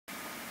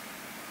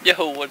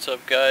Yo, what's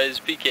up guys,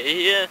 PK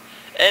here,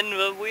 and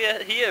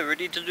we're here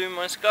ready to do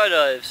my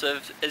skydive. So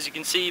as you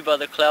can see by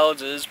the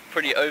clouds, it is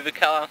pretty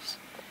overcast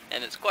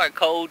and it's quite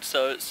cold,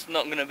 so it's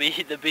not going to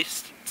be the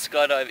best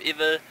skydive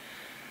ever.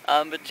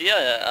 But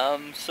yeah,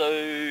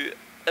 so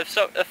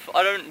if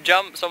I don't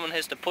jump, someone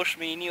has to push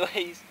me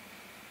anyways.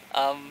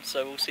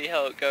 So we'll see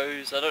how it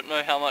goes. I don't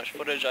know how much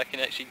footage I can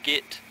actually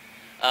get,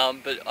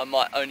 but I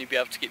might only be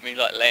able to get me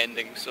like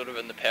landing sort of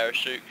in the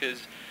parachute,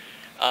 because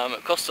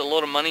it costs a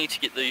lot of money to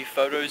get the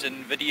photos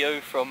and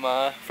video from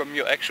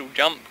your actual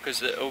jump,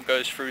 because it all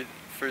goes through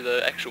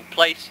the actual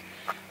place.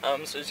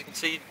 So as you can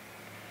see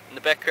in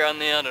the background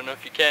there, I don't know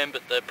if you can,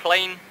 but the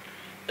plane,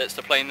 that's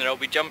the plane that I'll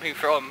be jumping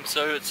from.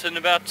 So it's in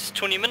about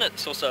 20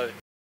 minutes or so.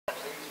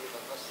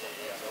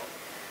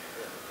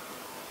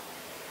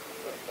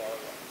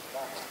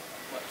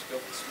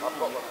 I've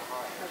got one at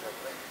home,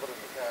 put in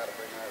the car to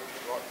bring over,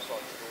 right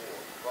beside the door,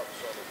 right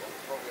beside the door,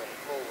 probably on the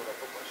floor where I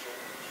put my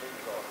shorts and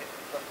shoes on.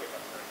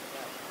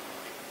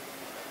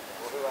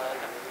 Well, who are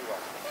you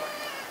anyway?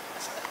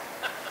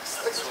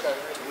 This is going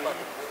really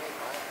fucking weird,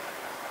 mate.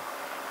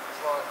 It's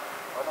like,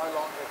 I no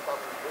longer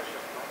fucking vision,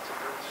 mate, it's a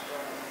good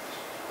strange.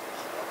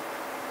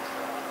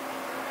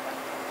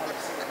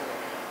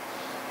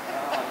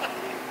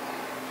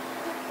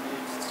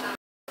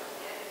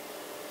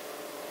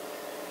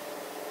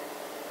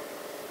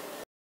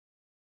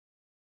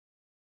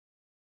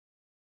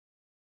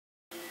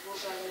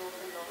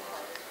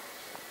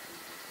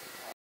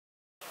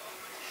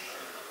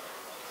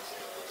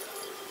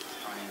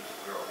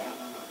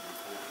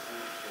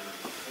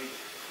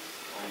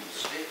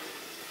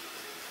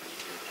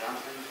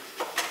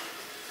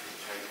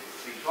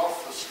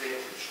 Off the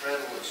step and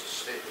straddle as the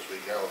step as we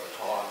go at the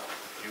time,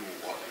 you will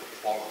wipe your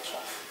bollocks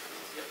off.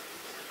 Yep.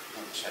 I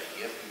wouldn't say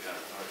yep, you don't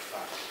know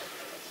fuck.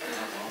 I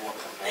don't want to wipe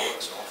the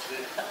bollocks off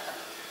there.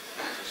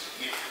 Just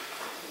yep.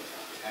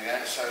 Okay,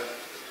 so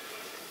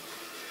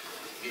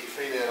get your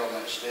feet out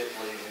on that step,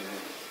 leaving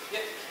them.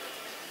 Yep.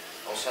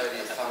 I'll say to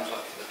you thumbs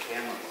up for the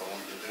camera. What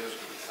I want you to do is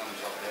give your thumbs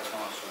up out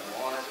nice and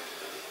wide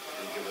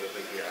and give it a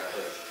big hit.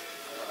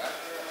 Right?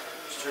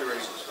 There's two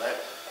reasons for that.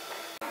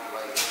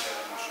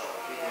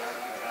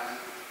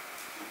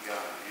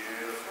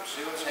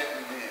 See what's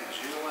happening there? As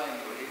you're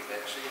laying your head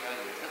back, see how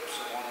your hips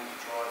are wanting to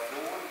drive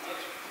forward?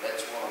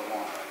 That's what I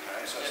want,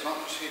 okay? So it's not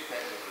just head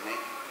back with the neck.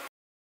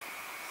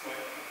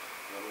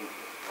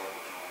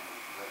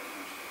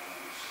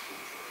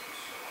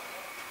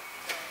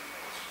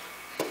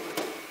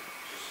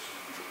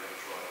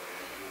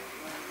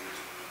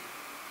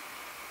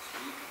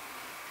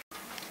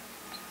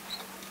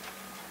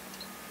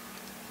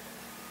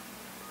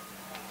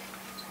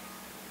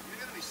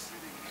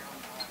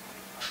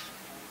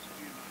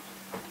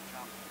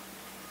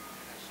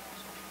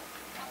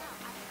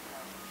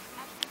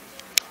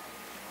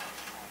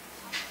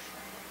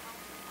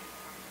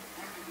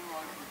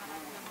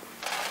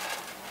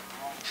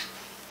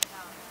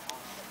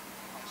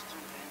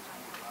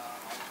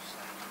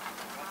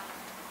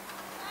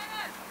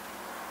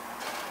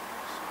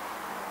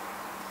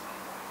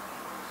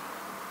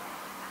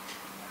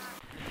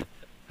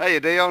 Hey, you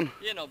Dion?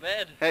 Yeah, not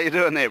bad. How you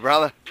doing there,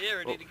 brother? Yeah,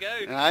 ready to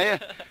go. Are you?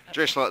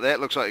 Dressed like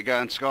that, looks like you're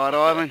going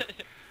skydiving.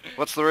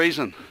 What's the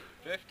reason?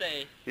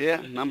 Birthday.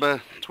 Yeah,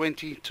 number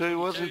 22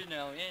 was it? 22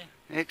 now,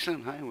 yeah.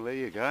 Excellent. Hey, well there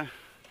you go.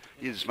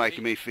 You're just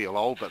making me feel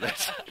old, but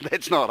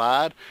that's not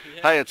hard.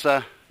 Yeah. Hey, it's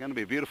going to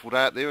be a beautiful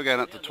day up there. We're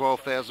going up to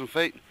 12,000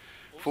 feet.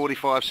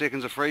 45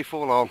 seconds of free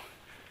fall. I'll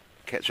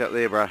catch up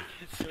there, bro.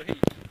 Sweet.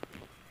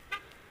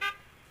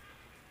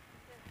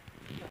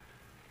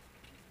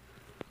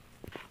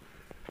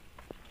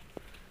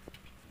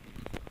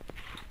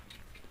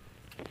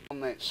 On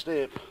that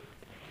step,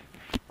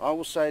 I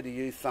will say to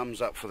you,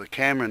 thumbs up for the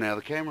camera. Now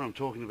the camera I'm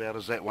talking about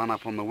is that one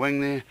up on the wing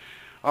there.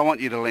 I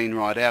want you to lean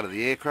right out of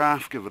the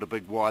aircraft, give it a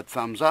big wide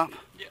thumbs up,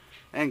 yep,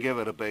 and give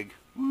it a big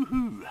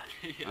woohoo.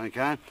 Yep.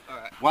 Okay?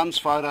 Alright. One's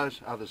photos,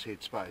 other's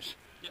headspace.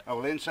 Yep. I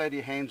will then say to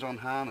your hands on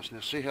harness. Now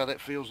see how that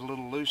feels a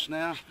little loose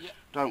now? Yep.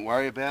 Don't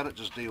worry about it,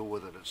 just deal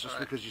with it. It's just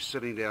because you're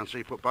sitting down. So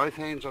you put both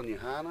hands on your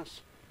harness.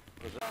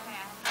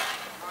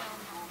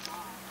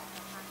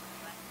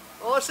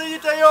 Oh, I see you,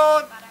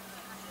 Dion!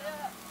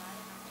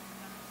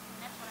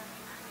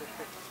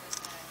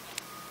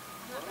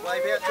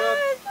 Wave out to him.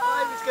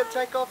 Wave, he's going to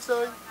take off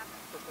soon.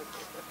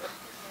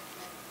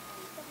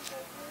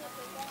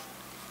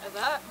 How's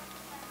that?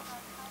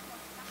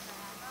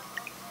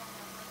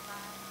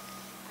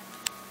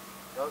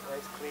 Oh,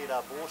 that's cleared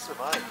up. Awesome,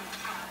 eh?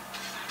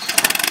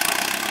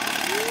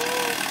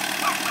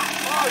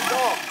 Oh,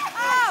 God!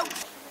 Oh!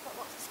 We've got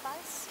lots of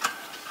space.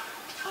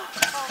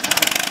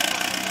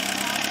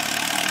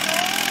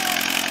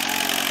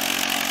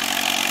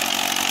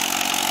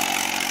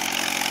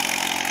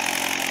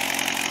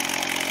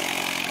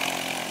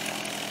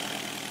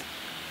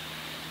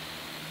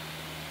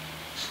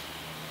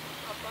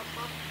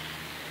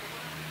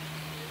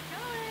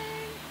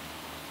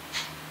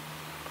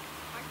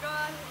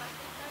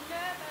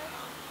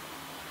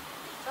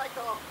 Take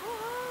off.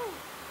 Woohoo!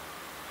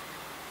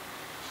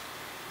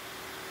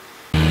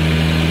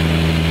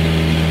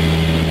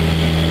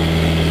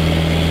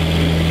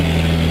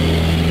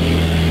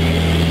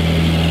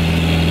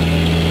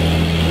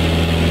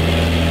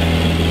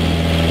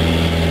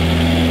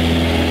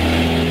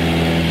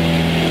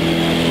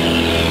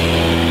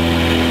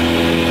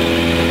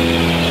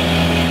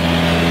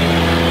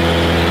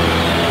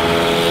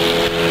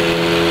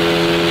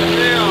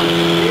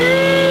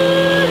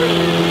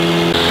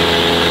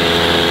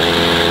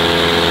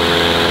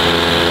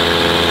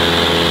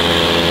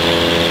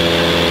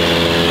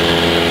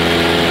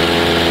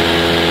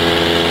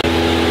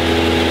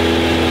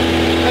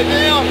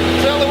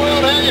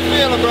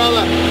 feeling,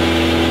 brother?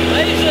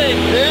 Amazing!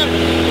 Yeah?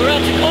 We're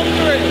out to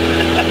conquer it!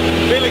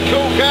 Feeling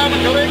cool, calm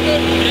and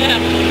collected? Yeah!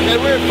 Okay,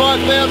 we're at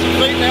 5,000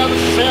 feet now. This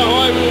is how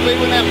high we will be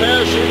when our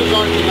parachute is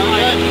open,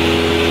 okay?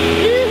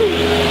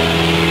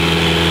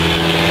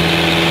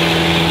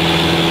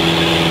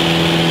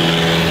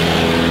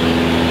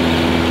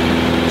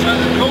 So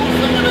the cool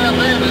thing about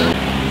that is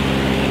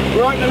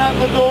we're opening up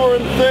the door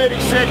in 30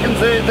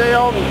 seconds there,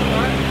 Dion.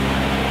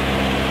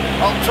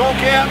 I'll talk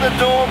out the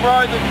door,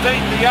 bro. The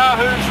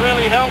Yahoo's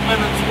really helping.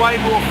 It's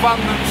way more fun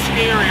than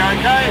scary,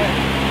 okay?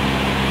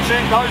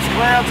 Check those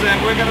clouds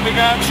out. We're going to be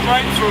going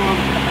straight through them.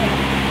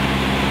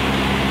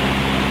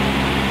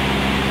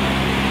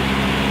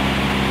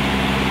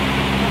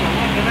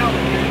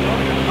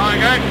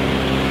 Okay.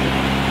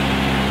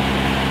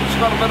 It's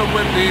got a bit of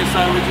wind here, so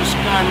we're just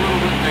going a little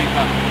bit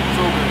deeper. It's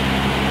all good.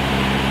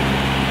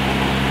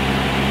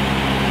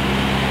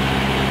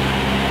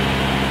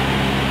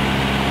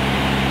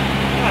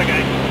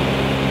 Okay.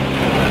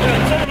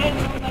 Turn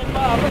into when they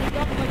bar.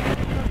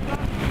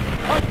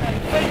 Okay,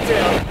 feet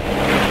down.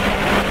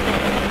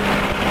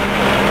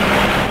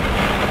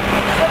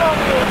 Sit on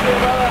the here,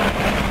 brother.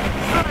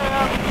 Sit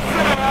down,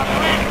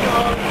 let go.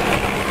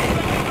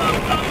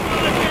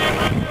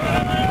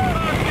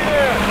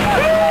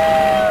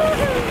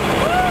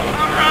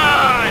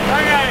 Alright,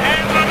 okay,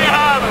 hands on your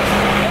harness.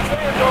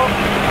 Hands on.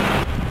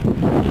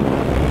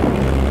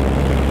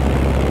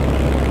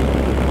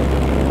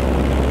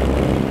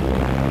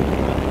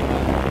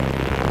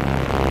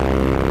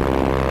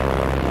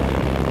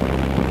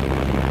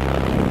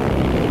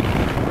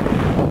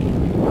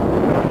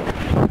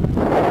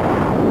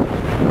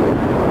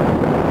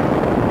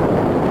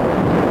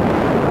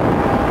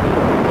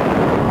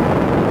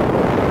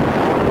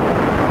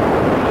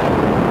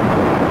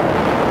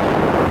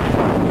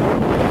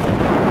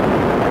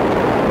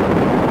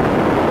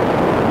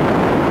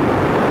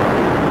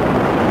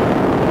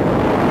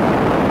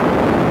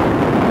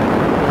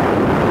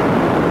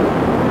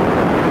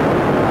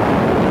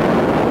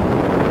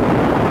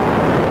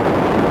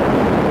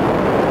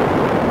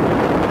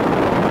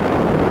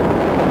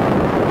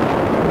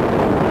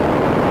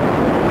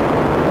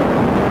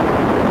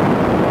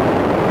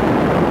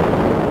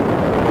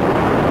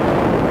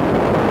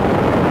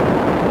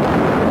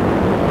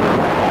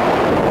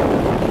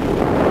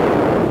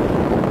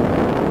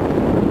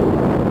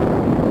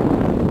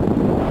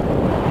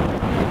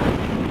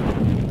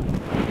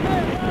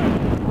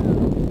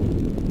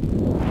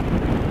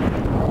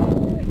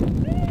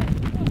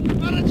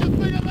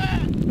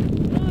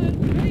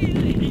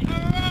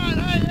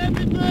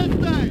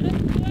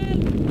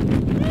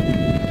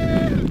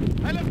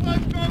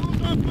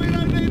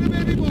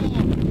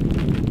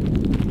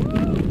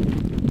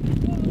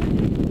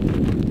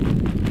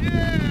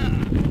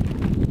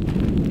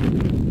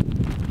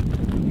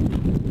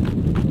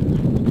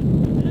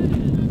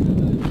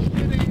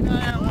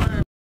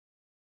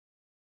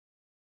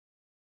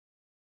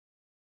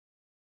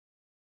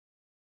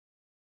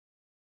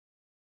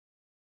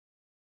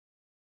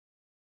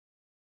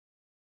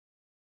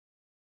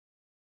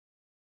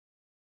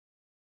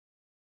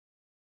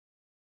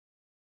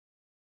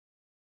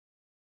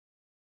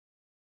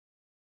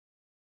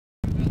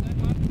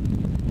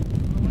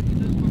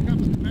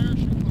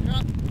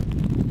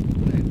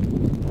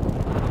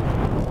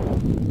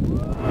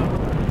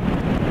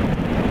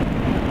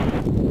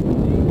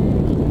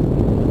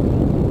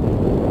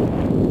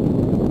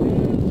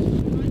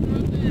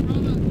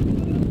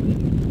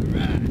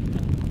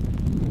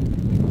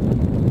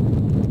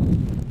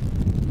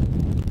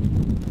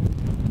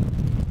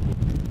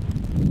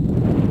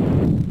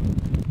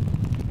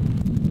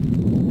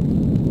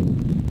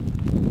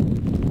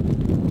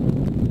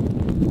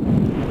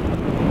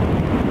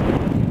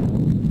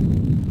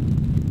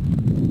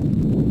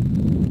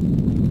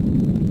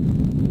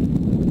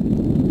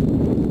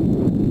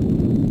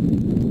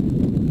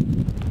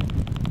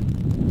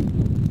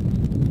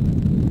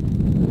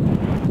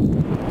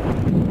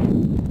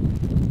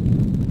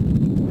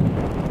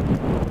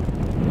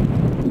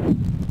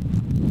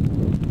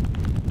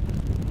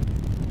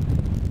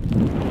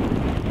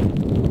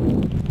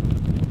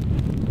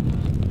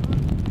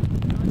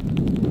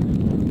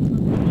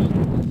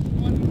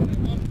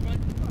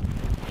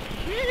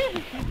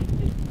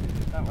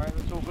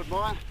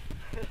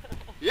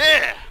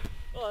 Yeah!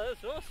 Oh,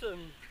 that's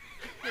awesome.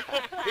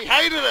 He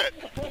hated it.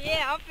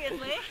 Yeah,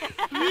 obviously.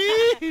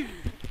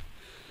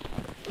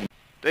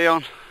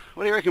 Dion,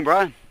 what do you reckon,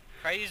 bro?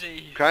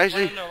 Crazy.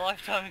 Crazy? One in a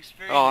lifetime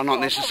experience. Oh, not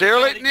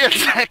necessarily. Yeah,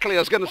 exactly. I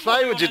was going to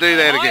say, would you do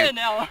that again?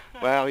 Now.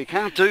 Well, you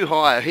can't do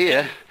higher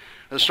here.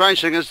 The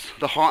strange thing is,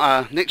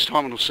 the next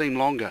time it'll seem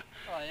longer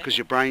because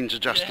your brain's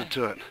adjusted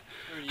to it.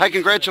 Hey,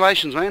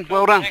 congratulations, man.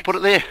 Well done. Thanks. Put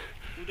it there.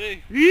 Will do.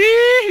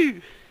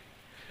 Yee!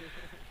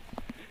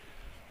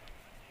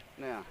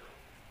 Now.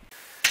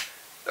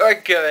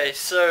 Alright guys,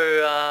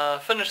 so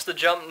finished the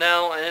jump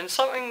now, and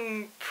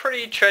something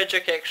pretty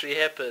tragic actually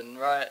happened,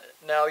 right?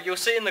 Now you'll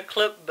see in the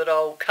clip, but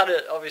I'll cut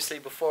it obviously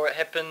before it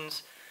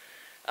happens.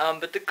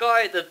 But the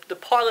guy, the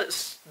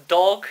pilot's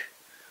dog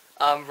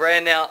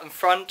ran out in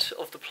front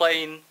of the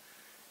plane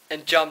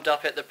and jumped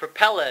up at the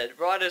propeller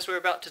right as we were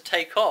about to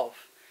take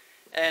off,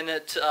 and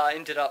it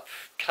ended up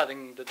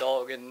cutting the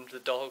dog, and the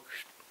dog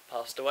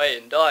passed away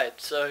and died.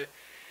 So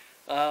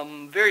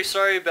very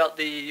sorry about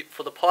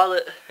for the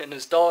pilot and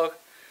his dog.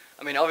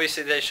 I mean,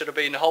 obviously they should have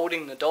been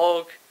holding the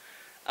dog,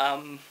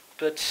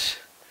 but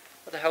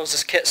what the hell is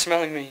this cat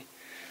smelling me?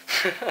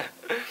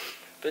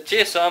 But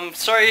yes, I'm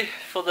sorry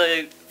for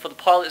the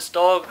pilot's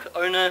dog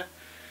owner,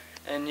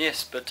 and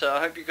yes, but I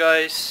hope you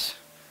guys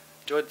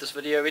enjoyed this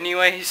video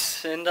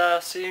anyways, and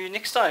see you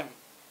next time.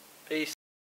 Peace.